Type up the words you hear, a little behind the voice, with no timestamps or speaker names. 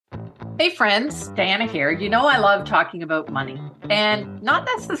Hey friends, Diana here. You know I love talking about money and not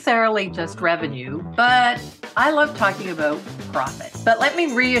necessarily just revenue, but I love talking about profit. But let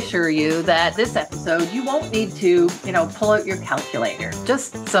me reassure you that this episode, you won't need to, pull out your calculator.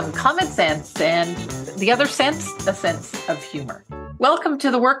 Just some common sense and the other sense, a sense of humor. Welcome to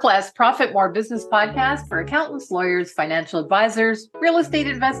the Work Less, Profit More business podcast for accountants, lawyers, financial advisors, real estate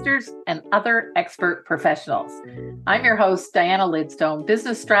investors, and other expert professionals. I'm your host, Diana Lidstone,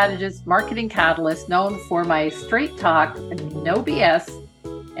 business strategist, marketing catalyst, known for my straight talk, no BS,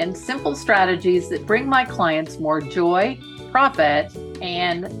 and simple strategies that bring my clients more joy, profit,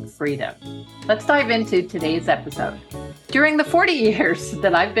 and freedom. Let's dive into today's episode. During the 40 years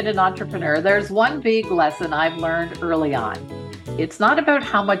that I've been an entrepreneur, there's one big lesson I've learned early on. It's not about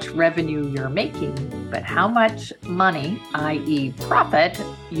how much revenue you're making, but how much money, i.e. profit,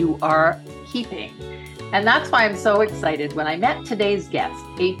 you are keeping. And that's why I'm so excited when I met today's guest,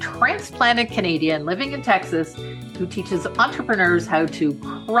 a transplanted Canadian living in Texas who teaches entrepreneurs how to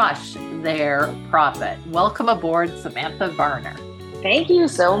crush their profit. Welcome aboard, Samantha Varner. Thank you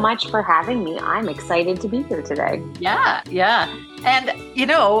so much for having me. I'm excited to be here today. Yeah.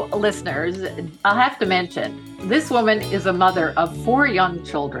 And, listeners, I'll have to mention, this woman is a mother of 4 young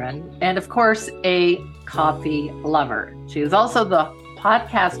children and, of course, a coffee lover. She is also the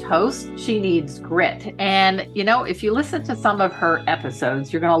podcast host. She needs grit. And, if you listen to some of her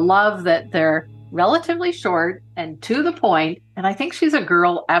episodes, you're going to love that they're relatively short and to the point. And I think she's a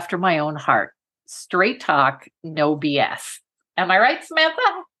girl after my own heart. Straight talk, no BS. Am I right, Samantha?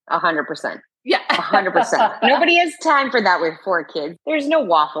 100%. Yeah. 100%. Nobody has time for that with 4 kids. There's no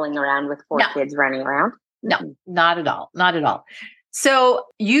waffling around with 4 kids running around. No, not at all. Not at all. So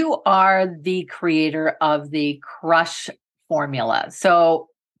you are the creator of the Crush formula. So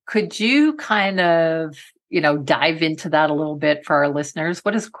could you kind of, dive into that a little bit for our listeners?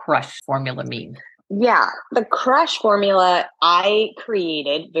 What does Crush formula mean? Yeah, the Crush formula I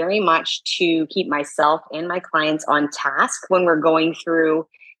created very much to keep myself and my clients on task when we're going through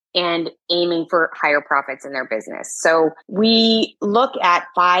and aiming for higher profits in their business. So we look at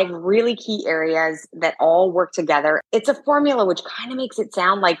 5 really key areas that all work together. It's a formula which kind of makes it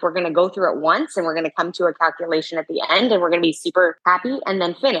sound like we're going to go through it once and we're going to come to a calculation at the end and we're going to be super happy and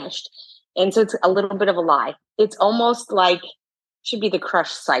then finished. And so it's a little bit of a lie. It's almost like should be the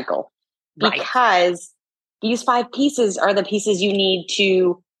Crush cycle. Because these 5 pieces are the pieces you need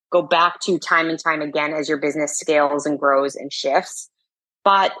to go back to time and time again as your business scales and grows and shifts.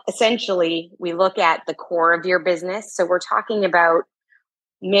 But essentially, we look at the core of your business. So we're talking about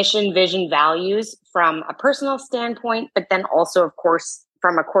mission, vision, values from a personal standpoint, but then also, of course,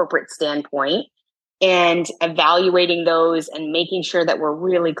 from a corporate standpoint, and evaluating those and making sure that we're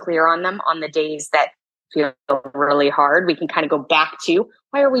really clear on them on the days that feel really hard. We can kind of go back to,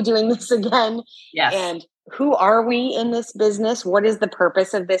 why are we doing this again? Yes. And who are we in this business? What is the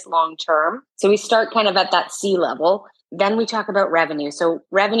purpose of this long term? So we start kind of at that C level. Then we talk about revenue. So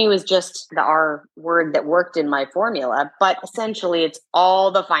revenue is just the R word that worked in my formula, but essentially it's all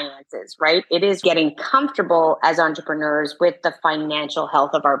the finances, right? It is getting comfortable as entrepreneurs with the financial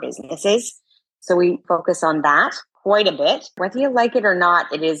health of our businesses. So we focus on that quite a bit. Whether you like it or not,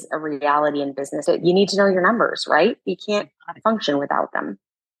 it is a reality in business. You need to know your numbers, right? You can't function without them.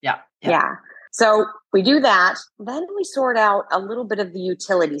 Yeah. So we do that. Then we sort out a little bit of the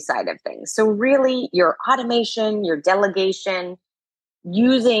utility side of things. So really your automation, your delegation,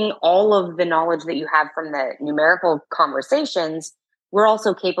 using all of the knowledge that you have from the numerical conversations, we're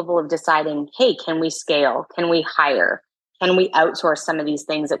also capable of deciding, hey, can we scale? Can we hire? Can we outsource some of these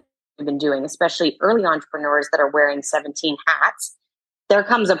things that we've been doing, especially early entrepreneurs that are wearing 17 hats? There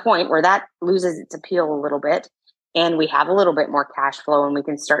comes a point where that loses its appeal a little bit. And we have a little bit more cash flow and we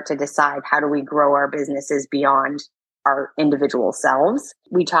can start to decide how do we grow our businesses beyond our individual selves.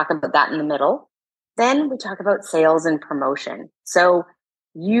 We talk about that in the middle. Then we talk about sales and promotion. So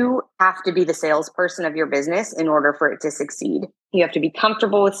you have to be the salesperson of your business in order for it to succeed. You have to be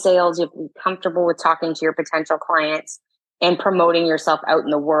comfortable with sales. You have to be comfortable with talking to your potential clients and promoting yourself out in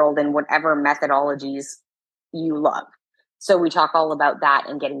the world in whatever methodologies you love. So we talk all about that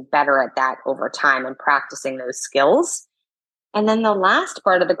and getting better at that over time and practicing those skills. And then the last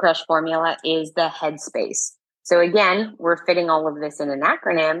part of the Crush formula is the headspace. So again, we're fitting all of this in an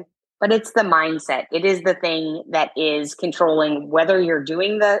acronym, but it's the mindset. It is the thing that is controlling whether you're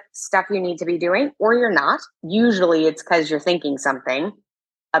doing the stuff you need to be doing or you're not. Usually it's because you're thinking something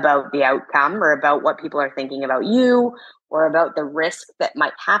about the outcome or about what people are thinking about you or about the risk that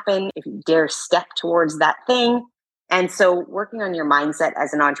might happen if you dare step towards that thing. And so working on your mindset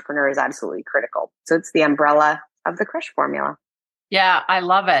as an entrepreneur is absolutely critical. So it's the umbrella of the Crush formula. Yeah, I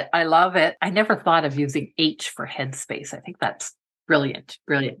love it. I love it. I never thought of using H for headspace. I think that's brilliant,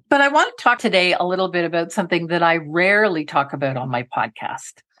 brilliant. But I want to talk today a little bit about something that I rarely talk about on my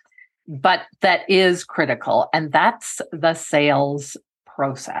podcast, but that is critical, and that's the sales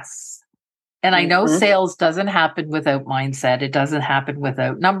process. And I know sales doesn't happen without mindset. It doesn't happen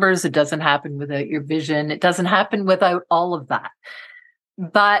without numbers. It doesn't happen without your vision. It doesn't happen without all of that.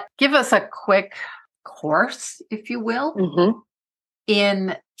 But give us a quick course, if you will,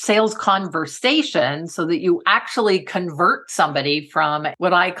 in sales conversation so that you actually convert somebody from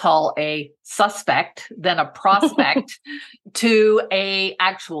what I call a suspect, then a prospect to a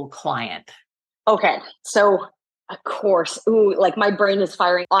actual client. Okay. So of course, like my brain is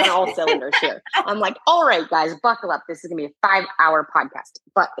firing on all cylinders here. I'm like, all right, guys, buckle up. This is going to be a 5-hour podcast,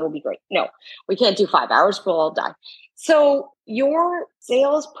 but it'll be great. No, we can't do 5 hours. We'll all die. So your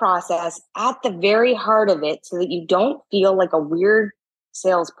sales process at the very heart of it, so that you don't feel like a weird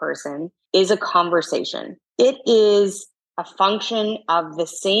salesperson, is a conversation. It is a function of the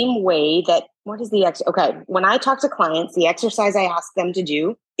same way that, when I talk to clients, the exercise I ask them to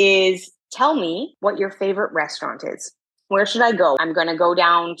do is tell me what your favorite restaurant is. Where should I go? I'm going to go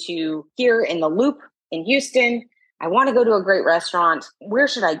down to here in the Loop in Houston. I want to go to a great restaurant. Where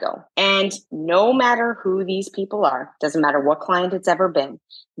should I go? And no matter who these people are, doesn't matter what client it's ever been,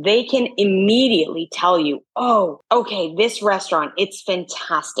 they can immediately tell you, oh, okay, this restaurant, it's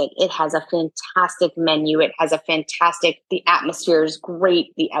fantastic. It has a fantastic menu. It has the atmosphere is great.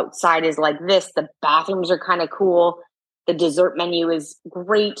 The outside is like this. The bathrooms are kind of cool. The dessert menu is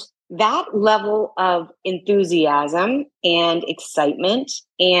great. That level of enthusiasm and excitement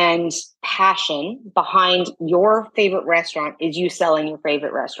and passion behind your favorite restaurant is you selling your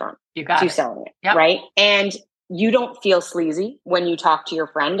favorite restaurant. You got you it. selling it, Yep. right? And you don't feel sleazy when you talk to your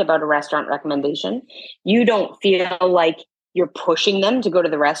friend about a restaurant recommendation. You don't feel like you're pushing them to go to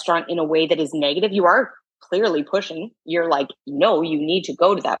the restaurant in a way that is negative. You are clearly pushing. You're like, no, you need to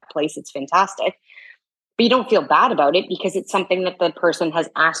go to that place. It's fantastic. But you don't feel bad about it because it's something that the person has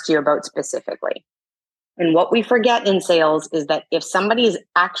asked you about specifically. And what we forget in sales is that if somebody is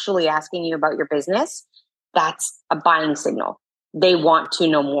actually asking you about your business, that's a buying signal. They want to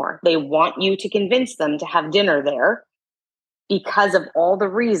know more. They want you to convince them to have dinner there because of all the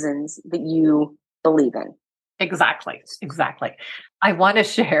reasons that you believe in. Exactly. I want to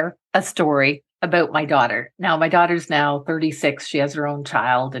share a story about my daughter. Now, my daughter's now 36. She has her own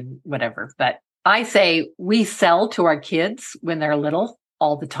child and whatever, but I say we sell to our kids when they're little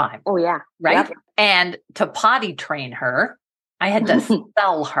all the time. Oh, yeah. Right. Yep. And to potty train her, I had to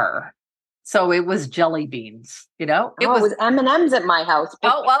sell her. So it was jelly beans, It was M&Ms at my house.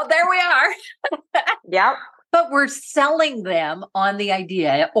 Oh, well, there we are. Yep. But we're selling them on the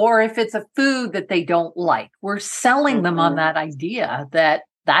idea, or if it's a food that they don't like, we're selling them on that idea that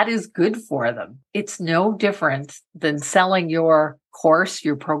is good for them. It's no different than selling your course,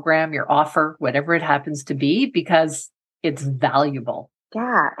 your program, your offer, whatever it happens to be, because it's valuable.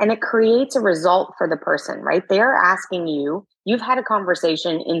 Yeah. And it creates a result for the person, right? They're asking you, you've had a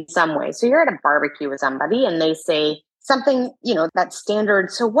conversation in some way. So you're at a barbecue with somebody and they say something, that's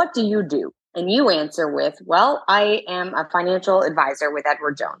standard. So what do you do? And you answer with, well, I am a financial advisor with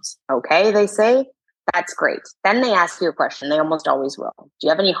Edward Jones. Okay, they say. That's great. Then they ask you a question. They almost always will. Do you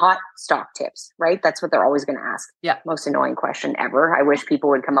have any hot stock tips? Right? That's what they're always going to ask. Yeah. Most annoying question ever. I wish people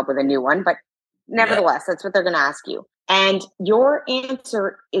would come up with a new one, but nevertheless, that's what they're going to ask you. And your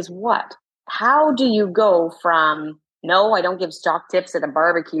answer is what? How do you go from, no, I don't give stock tips at a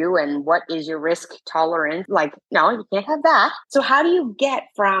barbecue, and what is your risk tolerance? Like, no, you can't have that. So how do you get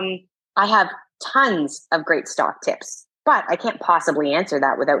from, I have tons of great stock tips, but I can't possibly answer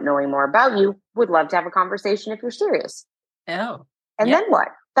that without knowing more about you. Would love to have a conversation if you're serious. Oh. And then what?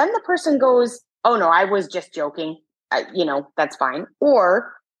 Then the person goes, oh no, I was just joking. That's fine.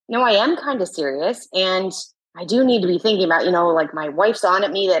 Or, no, I am kind of serious. And I do need to be thinking about, like my wife's on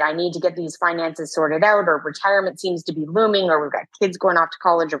at me that I need to get these finances sorted out, or retirement seems to be looming, or we've got kids going off to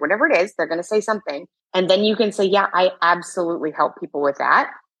college, or whatever it is. They're going to say something. And then you can say, yeah, I absolutely help people with that.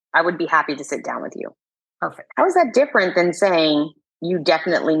 I would be happy to sit down with you. Perfect. How is that different than saying you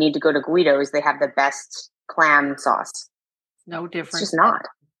definitely need to go to Guido's? They have the best clam sauce. No different. It's just not.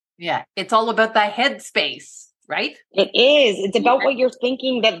 Yeah. It's all about the headspace, right? It is. It's about what you're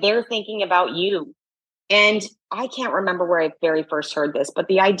thinking that they're thinking about you. And I can't remember where I very first heard this, but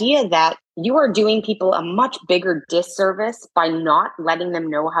the idea that you are doing people a much bigger disservice by not letting them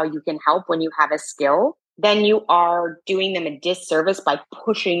know how you can help when you have a skill than you are doing them a disservice by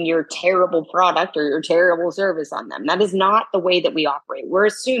pushing your terrible product or your terrible service on them. That is not the way that we operate. We're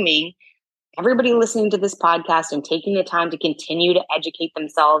assuming everybody listening to this podcast and taking the time to continue to educate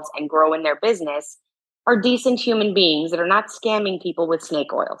themselves and grow in their business are decent human beings that are not scamming people with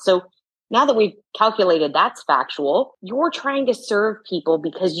snake oil. So now that we've calculated that's factual, you're trying to serve people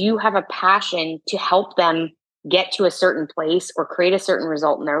because you have a passion to help them get to a certain place or create a certain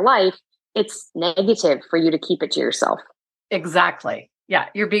result in their life. It's negative for you to keep it to yourself. Exactly. Yeah.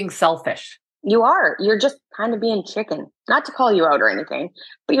 You're being selfish. You are. You're just kind of being chicken. Not to call you out or anything,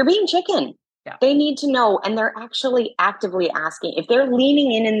 but you're being chicken. Yeah. They need to know, and they're actually actively asking. If they're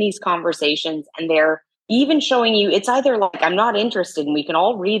leaning in these conversations and they're even showing you, it's either like, I'm not interested, and we can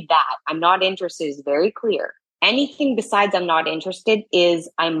all read that. I'm not interested is very clear. Anything besides I'm not interested is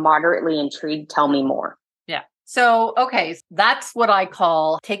I'm moderately intrigued. Tell me more. Yeah. So, okay, that's what I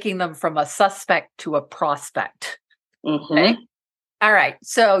call taking them from a suspect to a prospect. Mm-hmm. Okay. All right.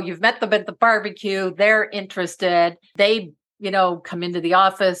 So you've met them at the barbecue. They're interested. They, come into the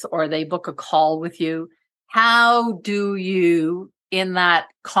office or they book a call with you. How do you, in that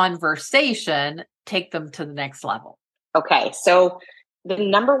conversation, take them to the next level? Okay. So the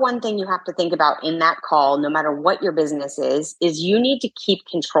number one thing you have to think about in that call, no matter what your business is you need to keep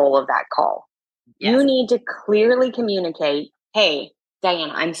control of that call. Yes. You need to clearly communicate, hey,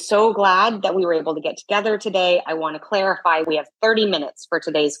 Diana, I'm so glad that we were able to get together today. I want to clarify, we have 30 minutes for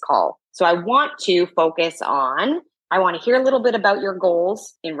today's call. So I want to focus on, I want to hear a little bit about your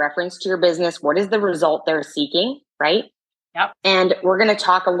goals in reference to your business. What is the result they're seeking, right? Yep. And we're going to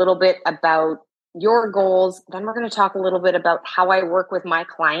talk a little bit about your goals. Then we're going to talk a little bit about how I work with my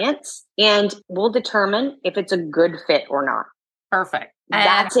clients, and we'll determine if it's a good fit or not. Perfect.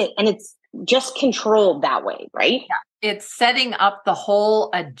 That's it. And it's just controlled that way, right? Yeah. It's setting up the whole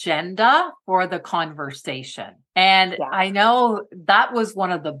agenda for the conversation. And I know that was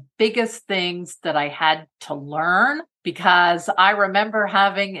one of the biggest things that I had to learn, because I remember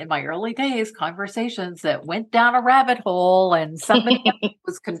having in my early days conversations that went down a rabbit hole and somebody else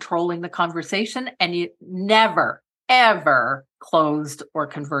was controlling the conversation, and you never, ever closed or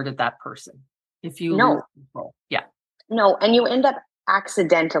converted that person if you lose control. Yeah. No, and you end up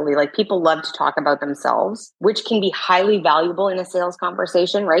accidentally, like, people love to talk about themselves, which can be highly valuable in a sales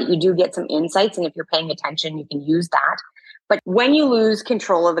conversation, right? You do get some insights, and if you're paying attention, you can use that. But when you lose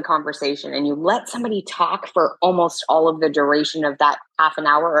control of the conversation and you let somebody talk for almost all of the duration of that half an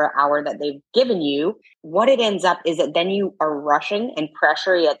hour or hour that they've given you, what it ends up is that then you are rushing and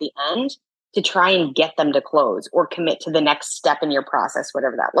pressuring at the end to try and get them to close or commit to the next step in your process,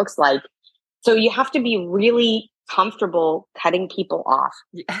 whatever that looks like. So you have to be really comfortable cutting people off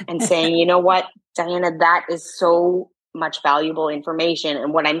and saying, you know what, Diana, that is so much valuable information.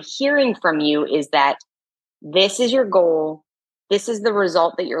 And what I'm hearing from you is that this is your goal. This is the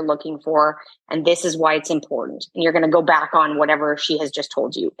result that you're looking for. And this is why it's important. And you're going to go back on whatever she has just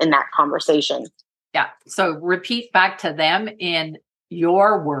told you in that conversation. Yeah. So repeat back to them in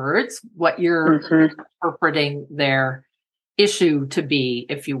your words what you're interpreting their issue to be,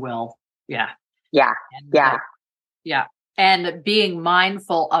 if you will. Yeah. Yeah. And yeah. Yeah. And being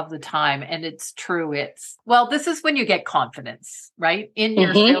mindful of the time. And it's true. This is when you get confidence, right? In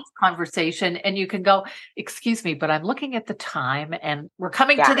your sales conversation, and you can go, excuse me, but I'm looking at the time and we're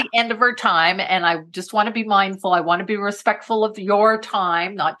coming to the end of our time. And I just want to be mindful. I want to be respectful of your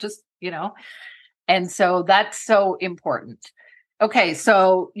time, not just, and so that's so important. Okay.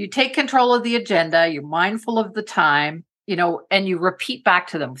 So you take control of the agenda, you're mindful of the time, and you repeat back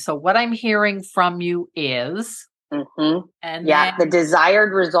to them. So what I'm hearing from you is, and the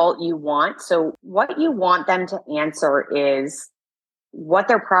desired result you want. So what you want them to answer is what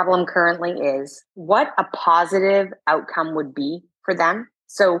their problem currently is, what a positive outcome would be for them.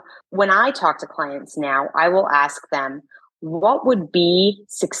 So when I talk to clients now, I will ask them, what would be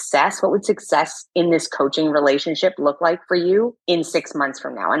success? What would success in this coaching relationship look like for you in 6 months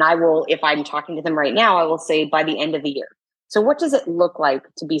from now? And I will, if I'm talking to them right now, I will say by the end of the year. So what does it look like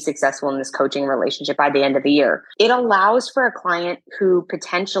to be successful in this coaching relationship by the end of the year? It allows for a client who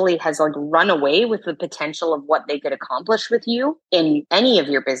potentially has run away with the potential of what they could accomplish with you in any of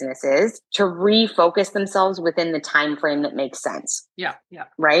your businesses to refocus themselves within the time frame that makes sense. Yeah. Yeah.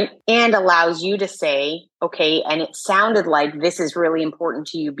 Right? And allows you to say, okay, and it sounded like this is really important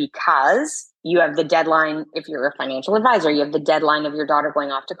to you because you have the deadline. If you're a financial advisor, you have the deadline of your daughter going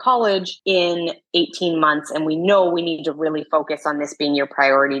off to college in 18 months. And we know we need to really focus on this being your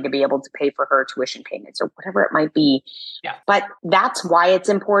priority to be able to pay for her tuition payments or whatever it might be. Yeah. But that's why it's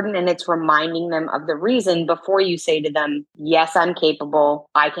important. And it's reminding them of the reason before you say to them, yes, I'm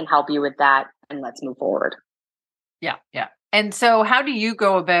capable. I can help you with that. And let's move forward. Yeah. Yeah. And so how do you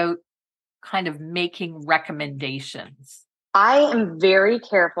go about kind of making recommendations I am very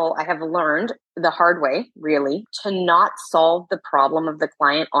careful. I have learned the hard way, really, to not solve the problem of the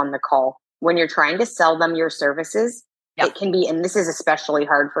client on the call. When you're trying to sell them your services, Yeah. it can be, and this is especially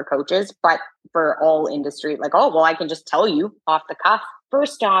hard for coaches, but for all industry, like, oh, well, I can just tell you off the cuff.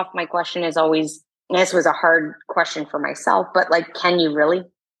 First off, my question is always, and this was a hard question for myself, but like, can you really?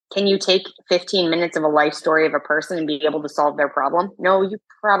 Can you take 15 minutes of a life story of a person and be able to solve their problem? No, you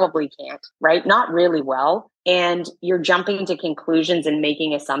probably can't, right? Not really well. And you're jumping to conclusions and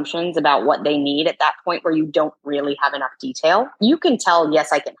making assumptions about what they need at that point where you don't really have enough detail. You can tell,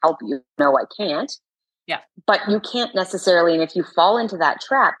 yes, I can help you. No, I can't. Yeah. But you can't necessarily. And if you fall into that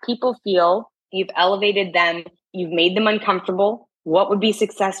trap, people feel you've elevated them, you've made them uncomfortable. What would be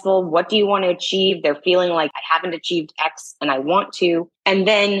successful? What do you want to achieve? They're feeling like I haven't achieved X and I want to. And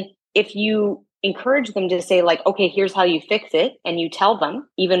then if you encourage them to say like, okay, here's how you fix it. And you tell them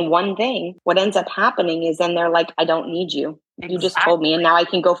even one thing, what ends up happening is then they're like, I don't need you. You just told me and now I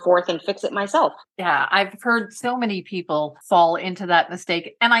can go forth and fix it myself. Yeah, I've heard so many people fall into that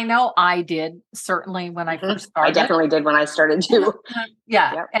mistake. And I know I did, certainly when I first started. I definitely did when I started too.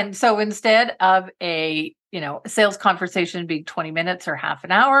 Yeah. Yep. And so instead of a sales conversation being 20 minutes or half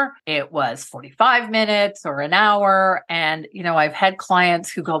an hour, it was 45 minutes or an hour. And, I've had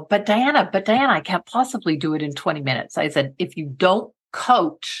clients who go, but Diana, I can't possibly do it in 20 minutes. I said, if you don't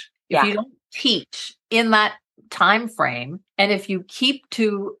coach, if you don't teach in that time frame, and if you keep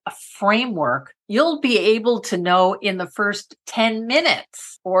to a framework, you'll be able to know in the first 10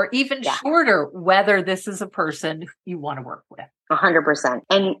 minutes or even shorter whether this is a person you want to work with. 100%.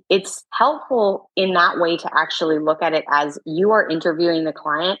 And it's helpful in that way to actually look at it as you are interviewing the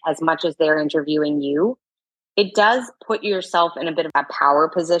client as much as they're interviewing you. It does put yourself in a bit of a power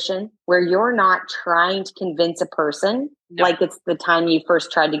position where you're not trying to convince a person like it's the time you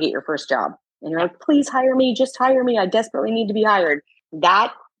first tried to get your first job. And you're like, please hire me, just hire me. I desperately need to be hired.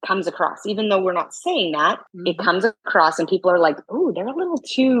 That comes across, even though we're not saying that, it comes across and people are like, oh, they're a little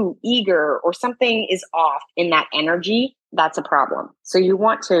too eager or something is off in that energy. That's a problem. So you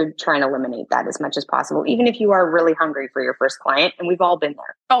want to try and eliminate that as much as possible, even if you are really hungry for your first client. And we've all been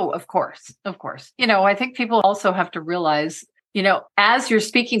there. Oh, of course. Of course. I think people also have to realize, as you're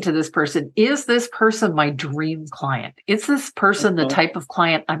speaking to this person, is this person my dream client? Is this person the type of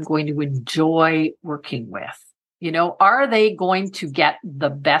client I'm going to enjoy working with? Are they going to get the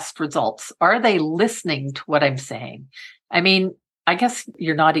best results? Are they listening to what I'm saying? I mean, I guess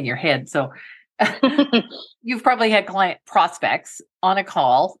you're nodding your head. So you've probably had client prospects on a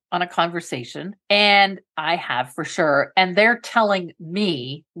call, on a conversation, and I have for sure. And they're telling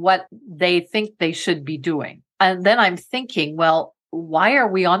me what they think they should be doing. And then I'm thinking, well, why are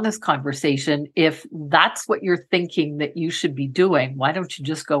we on this conversation? If that's what you're thinking that you should be doing, why don't you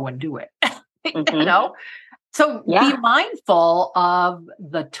just go and do it? So be mindful of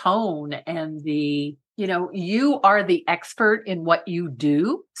the tone and you are the expert in what you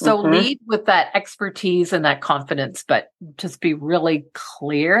do. So lead with that expertise and that confidence, but just be really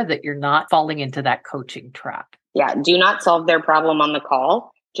clear that you're not falling into that coaching trap. Yeah. Do not solve their problem on the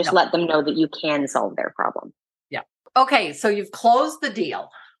call. Just let them know that you can solve their problem. Yeah. Okay. So you've closed the deal.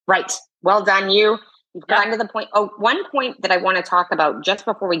 Right. Well done. You've gotten to the point. Oh, one point that I want to talk about just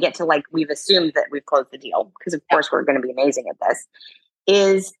before we get to we've assumed that we've closed the deal, because of course we're going to be amazing at this,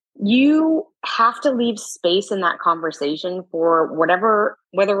 is you have to leave space in that conversation for whether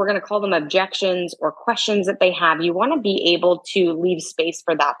we're going to call them objections or questions that they have. You want to be able to leave space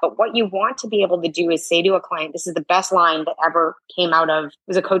for that. But what you want to be able to do is say to a client, this is the best line that ever came out of, it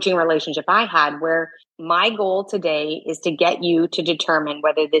was a coaching relationship I had, where my goal today is to get you to determine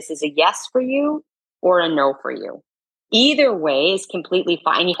whether this is a yes for you or a no for you. Either way is completely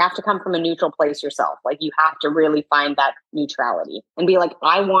fine. You have to come from a neutral place yourself. You have to really find that neutrality and be like,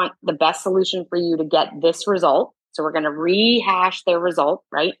 I want the best solution for you to get this result. So we're going to rehash their result,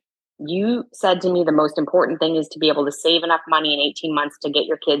 right? You said to me, the most important thing is to be able to save enough money in 18 months to get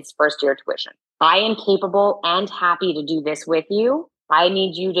your kids' first year tuition. I am capable and happy to do this with you. I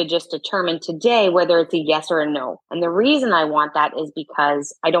need you to just determine today whether it's a yes or a no. And the reason I want that is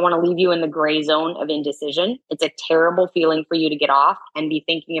because I don't want to leave you in the gray zone of indecision. It's a terrible feeling for you to get off and be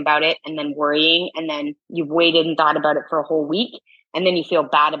thinking about it and then worrying. And then you've waited and thought about it for a whole week. And then you feel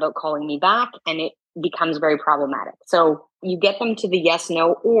bad about calling me back and it becomes very problematic. So you get them to the yes,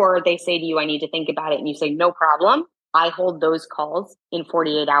 no, or they say to you, I need to think about it. And you say, no problem. I hold those calls in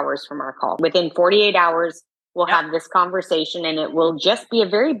 48 hours from our call. Within 48 hours, we'll have this conversation and it will just be a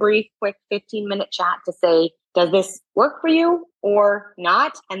very brief, quick 15-minute chat to say, does this work for you or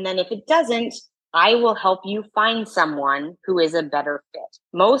not? And then if it doesn't, I will help you find someone who is a better fit.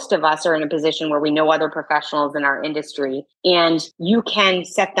 Most of us are in a position where we know other professionals in our industry, and you can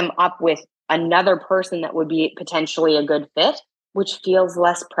set them up with another person that would be potentially a good fit, which feels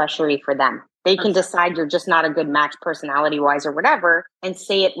less pressury for them. They can decide you're just not a good match personality wise or whatever, and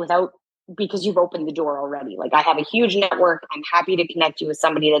say it without, because you've opened the door already. Like, I have a huge network. I'm happy to connect you with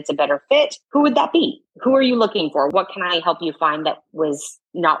somebody that's a better fit. Who would that be? Who are you looking for? What can I help you find that was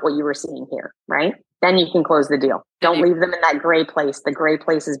not what you were seeing here? Right? Then you can close the deal. Don't leave them in that gray place. The gray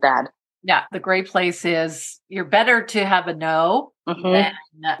place is bad. Yeah. The gray place is, you're better to have a no than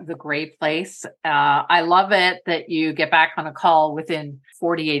the gray place. I love it that you get back on a call within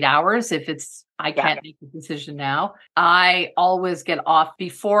 48 hours. If it's, I can't make a decision now. I always get off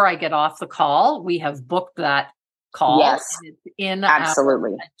before I get off the call. We have booked that call. Yes. It's in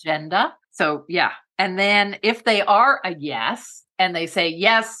Absolutely. our agenda. So yeah. And then if they are a yes and they say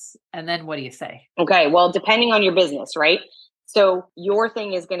yes, and then what do you say? Okay. Well, depending on your business, right? So your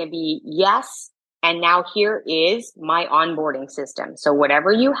thing is going to be yes. And now here is my onboarding system. So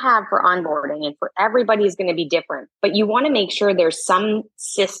whatever you have for onboarding, and for everybody is going to be different, but you want to make sure there's some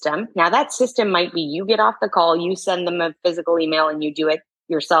system. Now that system might be, you get off the call, you send them a physical email and you do it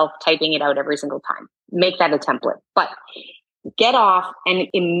yourself, typing it out every single time. Make that a template, but get off and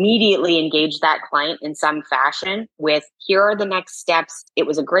immediately engage that client in some fashion with, here are the next steps. It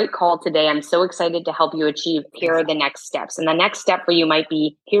was a great call today. I'm so excited to help you achieve. Here are the next steps. And the next step for you might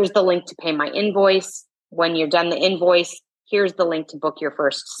be, here's the link to pay my invoice. When you're done the invoice, here's the link to book your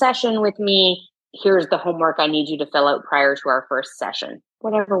first session with me. Here's the homework I need you to fill out prior to our first session.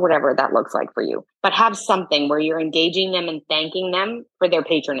 Whatever that looks like for you. But have something where you're engaging them and thanking them for their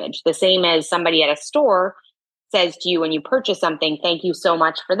patronage. The same as somebody at a store says to you when you purchase something, thank you so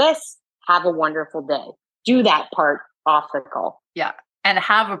much for this. Have a wonderful day. Do that part off the call. Yeah. And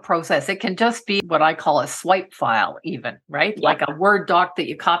have a process. It can just be what I call a swipe file even, right? Yeah. Like a Word doc that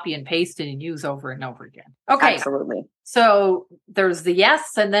you copy and paste and use over and over again. Okay. Absolutely. So there's the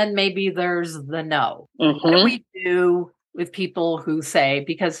yes, and then maybe there's the no. What do we do with people who say,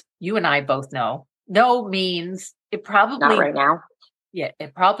 because you and I both know, no means it probably... Not right now. Yeah,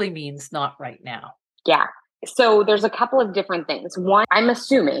 it probably means not right now. Yeah. So there's a couple of different things. One, I'm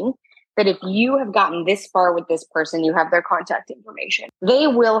assuming that if you have gotten this far with this person, you have their contact information. They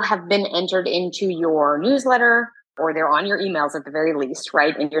will have been entered into your newsletter, or they're on your emails at the very least,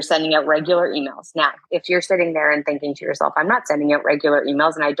 right? And you're sending out regular emails. Now, if you're sitting there and thinking to yourself, I'm not sending out regular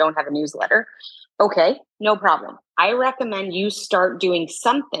emails and I don't have a newsletter, okay, no problem. I recommend you start doing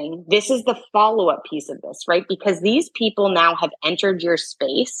something. This is the follow-up piece of this, right? Because these people now have entered your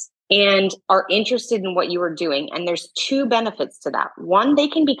space and are interested in what you are doing. And there's two benefits to that. One, they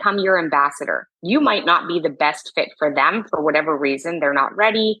can become your ambassador. You might not be the best fit for them for whatever reason. They're not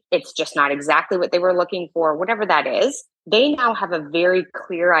ready. It's just not exactly what they were looking for, whatever that is. They now have a very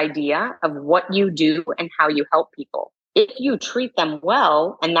clear idea of what you do and how you help people. If you treat them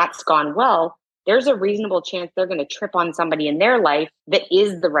well and that's gone well, there's a reasonable chance they're going to trip on somebody in their life that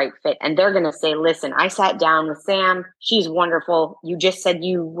is the right fit. And they're going to say, listen, I sat down with Sam. She's wonderful. You just said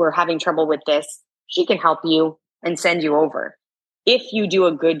you were having trouble with this. She can help you and send you over. If you do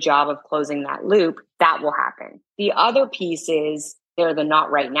a good job of closing that loop, that will happen. The other piece is they're the not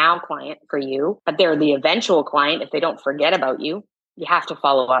right now client for you, but they're the eventual client. If they don't forget about you, you have to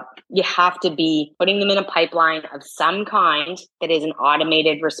follow up. You have to be putting them in a pipeline of some kind that is an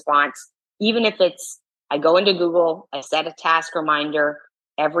automated response. Even if it's, I go into Google, I set a task reminder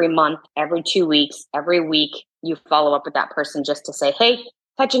every month, every 2 weeks, every week, you follow up with that person just to say, hey,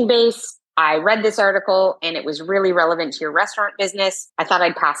 touching base, I read this article and it was really relevant to your restaurant business. I thought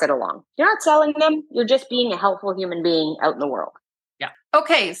I'd pass it along. You're not selling them. You're just being a helpful human being out in the world. Yeah.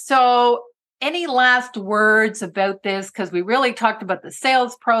 Okay. So any last words about this? Because we really talked about the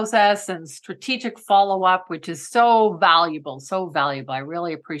sales process and strategic follow-up, which is so valuable, so valuable. I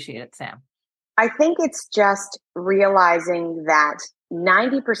really appreciate it, Sam. I think it's just realizing that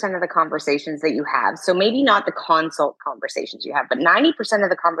 90% of the conversations that you have, so maybe not the consult conversations you have, but 90% of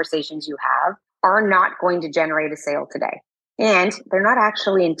the conversations you have are not going to generate a sale today. And they're not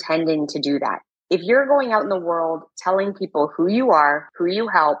actually intending to do that. If you're going out in the world telling people who you are, who you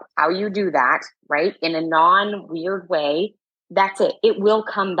help, how you do that, right, in a non-weird way, that's it. It will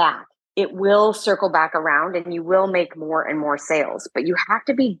come back. It will circle back around and you will make more and more sales. But you have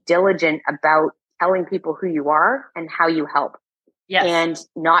to be diligent about telling people who you are and how you help. Yes. And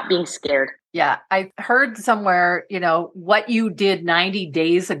not being scared. Yeah. I heard somewhere, what you did 90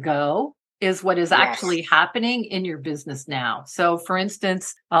 days ago is what is Yes. actually happening in your business now. So for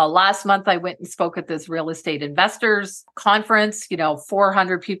instance, last month I went and spoke at this real estate investors conference,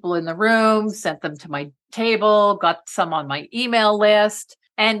 400 people in the room, sent them to my table, got some on my email list.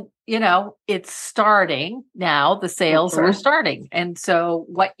 And, it's starting now. The sales are starting. And so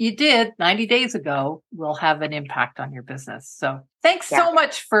what you did 90 days ago will have an impact on your business. So thanks so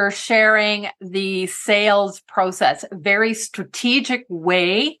much for sharing the sales process. Very strategic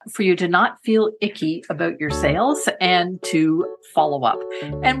way for you to not feel icky about your sales and to follow up.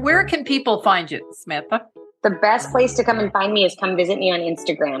 And where can people find you, Samantha? The best place to come and find me is come visit me on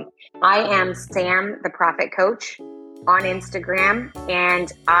Instagram. I am Sam, the Profit Coach, on Instagram,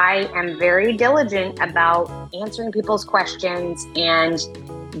 and I am very diligent about answering people's questions and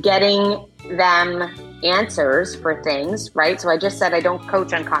getting them answers for things, right? So I just said I don't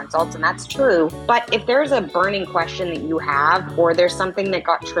coach on consults, and that's true. But if there's a burning question that you have, or there's something that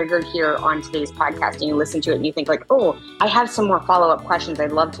got triggered here on today's podcast and you listen to it and you think like, oh, I have some more follow-up questions,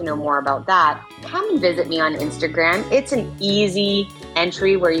 I'd love to know more about that, come and visit me on Instagram. It's an easy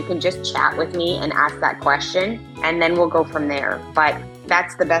entry where you can just chat with me and ask that question, and then we'll go from there. But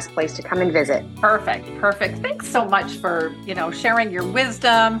that's the best place to come and visit. Perfect. Thanks so much for, sharing your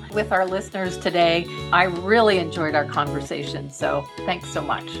wisdom with our listeners today. I really enjoyed our conversation. So thanks so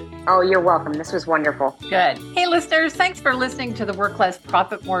much. Oh, you're welcome. This was wonderful. Good. Hey, listeners, thanks for listening to the Work Less,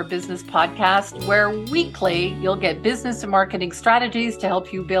 Profit More Business podcast, where weekly you'll get business and marketing strategies to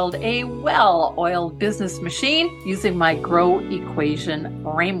help you build a well-oiled business machine using my Grow Equation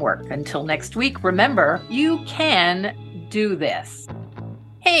framework. Until next week, remember, you can do this.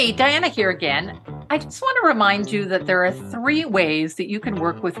 Hey, Diana here again. I just want to remind you that there are 3 ways that you can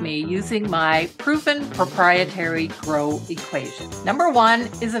work with me using my proven proprietary Grow Equation. Number 1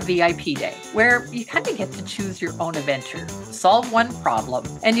 is a VIP day, where you kind of get to choose your own adventure, solve one problem,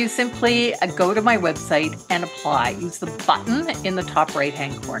 and you simply go to my website and apply. Use the button in the top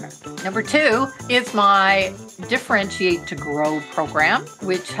right-hand corner. Number 2 is my Differentiate to Grow program,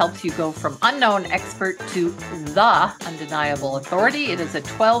 which helps you go from unknown expert to the undeniable authority. It is a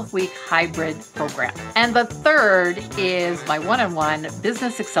 12-week hybrid program. And the third is my one-on-one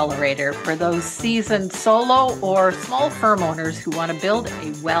business accelerator for those seasoned solo or small firm owners who want to build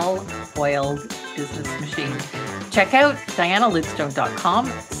a well-oiled business machine. Check out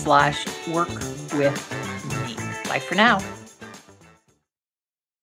dianalidstone.com/workwithme. Bye for now.